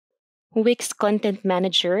Wix Content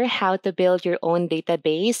Manager, how to build your own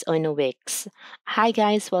database on Wix. Hi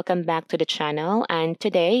guys, welcome back to the channel, and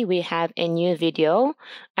today we have a new video.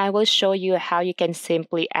 I will show you how you can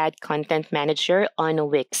simply add Content Manager on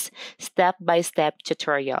Wix, step-by-step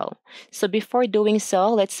tutorial. So before doing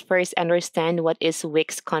so, let's first understand what is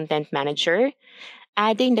Wix Content Manager.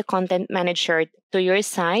 Adding the content manager to your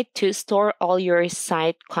site to store all your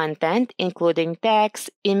site content, including text,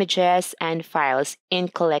 images, and files in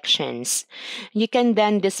collections. You can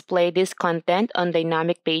then display this content on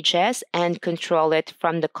dynamic pages and control it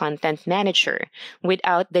from the content manager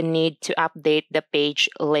without the need to update the page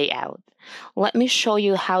layout. Let me show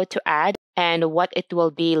you how to add and what it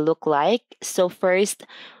will be look like. So first,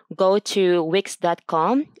 go to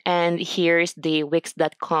wix.com, and here's the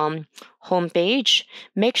wix.com homepage.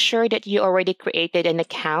 Make sure that you already created an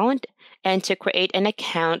account. And to create an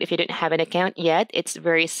account, if you don't have an account yet, it's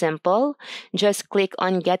very simple. Just click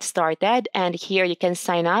on Get Started, and here you can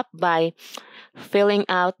sign up by filling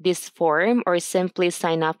out this form, or simply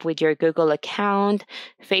sign up with your Google account,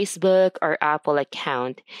 Facebook, or Apple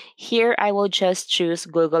account. Here I will just choose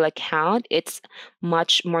Google account. It's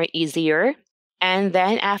much more easier. And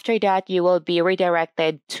then after that, you will be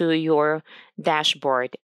redirected to your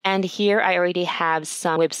dashboard. And here I already have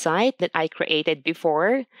some website that I created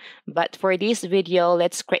before. But for this video,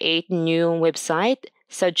 let's create new website.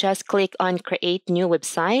 So just click on Create New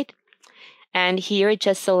Website. And here,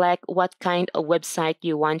 just select what kind of website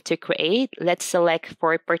you want to create. Let's select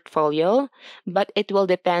for portfolio, but it will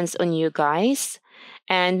depend on you guys.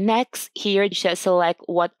 And next, here, just select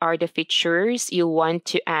what are the features you want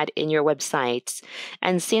to add in your websites.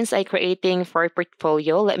 And since I'm creating for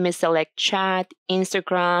portfolio, let me select chat,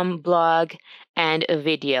 Instagram, blog, and a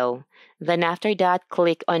video. Then after that,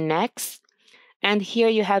 click on next. And here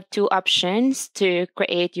you have two options to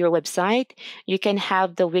create your website. You can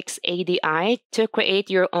have the Wix ADI to create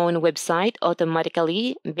your own website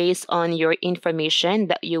automatically based on your information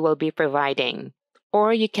that you will be providing.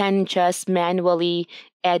 Or you can just manually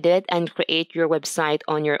edit and create your website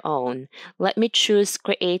on your own. Let me choose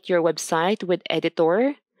Create Your Website with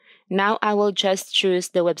Editor. Now I will just choose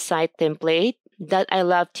the website template that I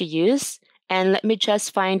love to use. And let me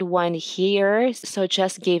just find one here. So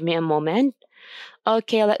just give me a moment.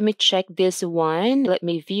 Okay, let me check this one. Let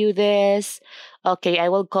me view this. Okay, I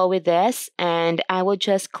will go with this, and I will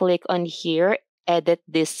just click on here, edit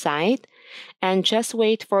this site, and just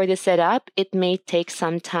wait for the setup. It may take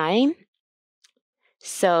some time,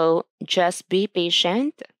 so just be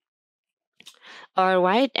patient. All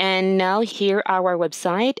right, and now here our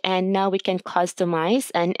website, and now we can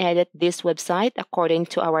customize and edit this website according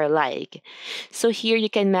to our like. So here you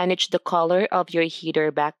can manage the color of your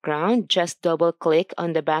header background. Just double click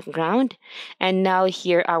on the background, and now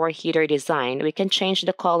here our header design. We can change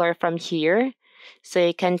the color from here. So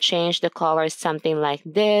you can change the color something like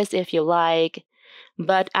this if you like.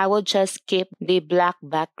 But I will just keep the black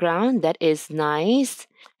background. That is nice.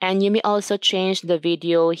 And you may also change the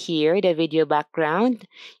video here, the video background.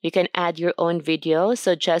 You can add your own video.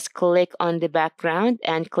 So just click on the background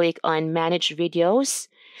and click on Manage Videos.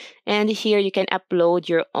 And here you can upload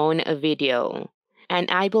your own video. And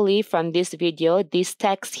I believe from this video, this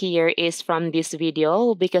text here is from this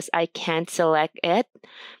video because I can't select it.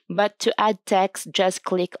 But to add text, just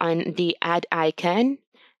click on the add icon.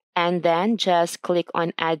 And then just click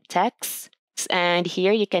on Add Text. And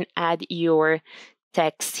here you can add your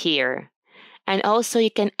text here. And also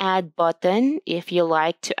you can add button if you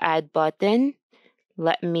like to add button.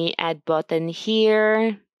 Let me add button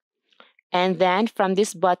here. And then from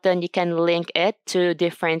this button, you can link it to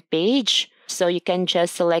different page. So you can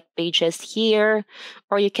just select pages here,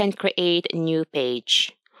 or you can create a new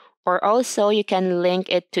page. Or also, you can link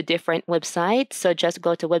it to different websites. So just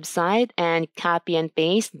go to website and copy and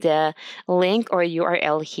paste the link or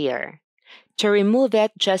URL here. To remove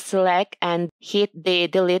it, just select and hit the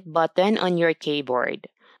delete button on your keyboard.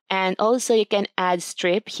 And also, you can add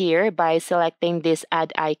strip here by selecting this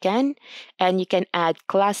add icon. And you can add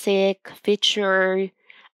classic, feature,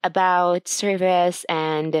 about, service,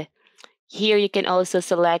 and here you can also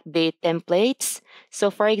select the templates.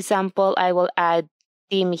 So for example, I will add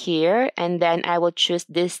theme here, and then I will choose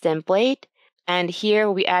this template. And here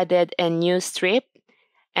we added a new strip,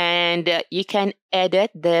 and you can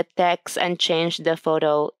edit the text and change the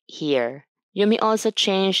photo here. You may also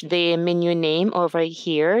change the menu name over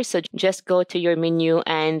here. So just go to your menu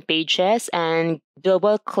and pages and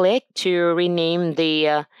double click to rename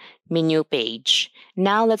the menu page.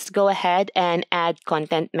 Now let's go ahead and add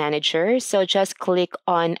Content Manager. So just click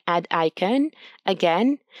on Add Icon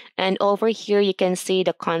again, and over here you can see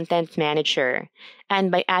the Content Manager. And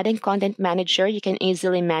by adding Content Manager, you can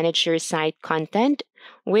easily manage your site content.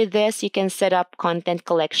 With this, you can set up content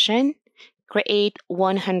collection, create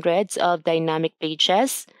 100s of dynamic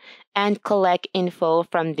pages, and collect info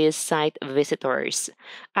from these site visitors.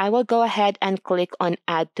 I will go ahead and click on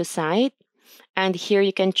Add to Site, and here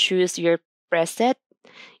you can choose your preset.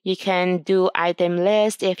 You can do item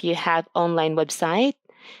list if you have online website,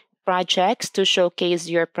 projects to showcase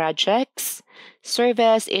your projects,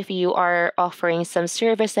 service if you are offering some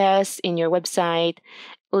services in your website,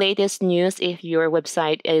 latest news if your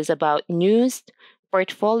website is about news,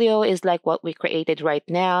 portfolio is like what we created right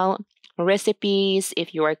now, recipes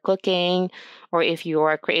if you are cooking or if you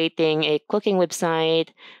are creating a cooking website,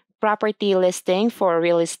 property listing for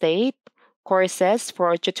real estate, courses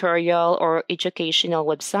for tutorial or educational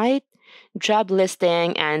website, job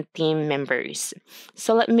listing, and team members.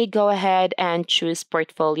 So let me go ahead and choose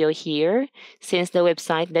portfolio here since the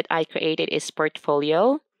website that I created is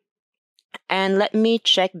portfolio. And let me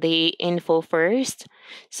check the info first.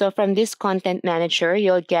 So from this content manager,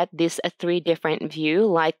 you'll get this three different view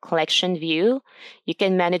like collection view. You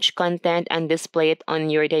can manage content and display it on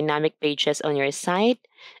your dynamic pages on your site.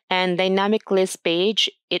 And dynamic list page,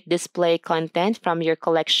 it display content from your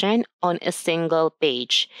collection on a single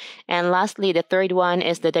page. And lastly, the third one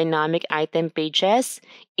is the dynamic item pages.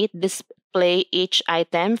 It display each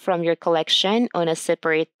item from your collection on a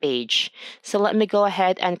separate page. So let me go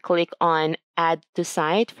ahead and click on Add to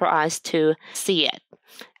Site for us to see it.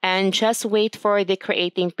 And just wait for the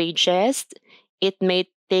creating pages. It may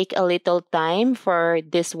take a little time for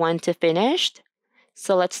this one to finish.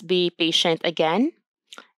 So let's be patient again.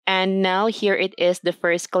 And now here it is the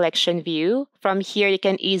first collection view. From here, you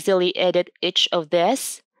can easily edit each of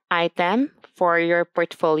this item for your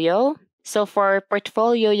portfolio. So for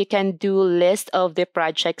portfolio, you can do list of the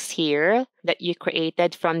projects here that you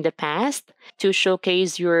created from the past to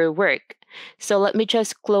showcase your work. So let me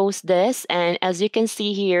just close this. And as you can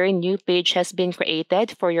see here, a new page has been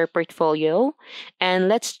created for your portfolio. And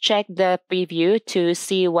let's check the preview to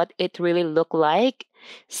see what it really look like.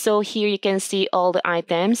 So here you can see all the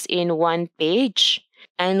items in one page.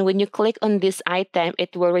 And when you click on this item,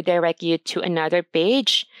 it will redirect you to another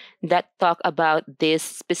page that talk about this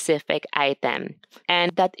specific item.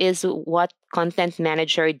 And that is what Content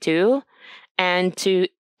Manager do. And to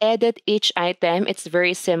edit each item, it's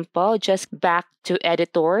very simple. Just back to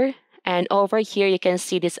editor. And over here, you can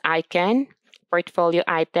see this icon, portfolio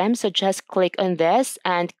item. So just click on this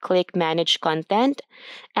and click manage content.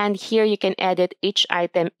 And here you can edit each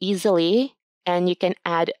item easily and you can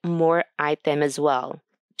add more item as well.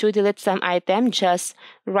 To delete some item, just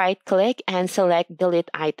right click and select delete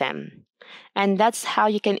item. And that's how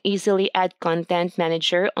you can easily add Content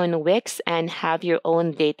Manager on Wix and have your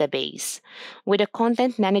own database. With a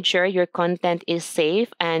Content Manager, your content is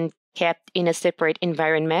safe and kept in a separate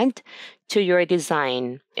environment to your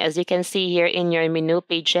design. As you can see here in your menu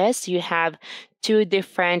pages, you have two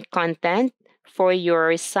different content for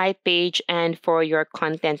your site page and for your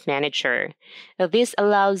content manager. This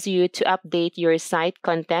allows you to update your site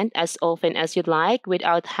content as often as you'd like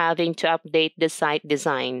without having to update the site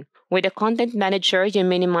design. With a content manager, you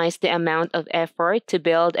minimize the amount of effort to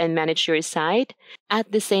build and manage your site.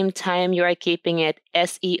 At the same time, you are keeping it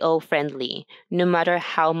SEO friendly, no matter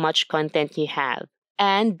how much content you have.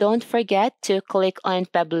 And don't forget to click on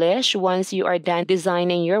publish once you are done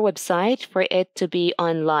designing your website for it to be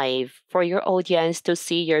on live for your audience to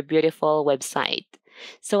see your beautiful website.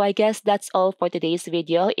 So I guess that's all for today's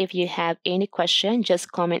video. If you have any question,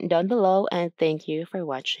 just comment down below and thank you for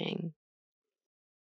watching.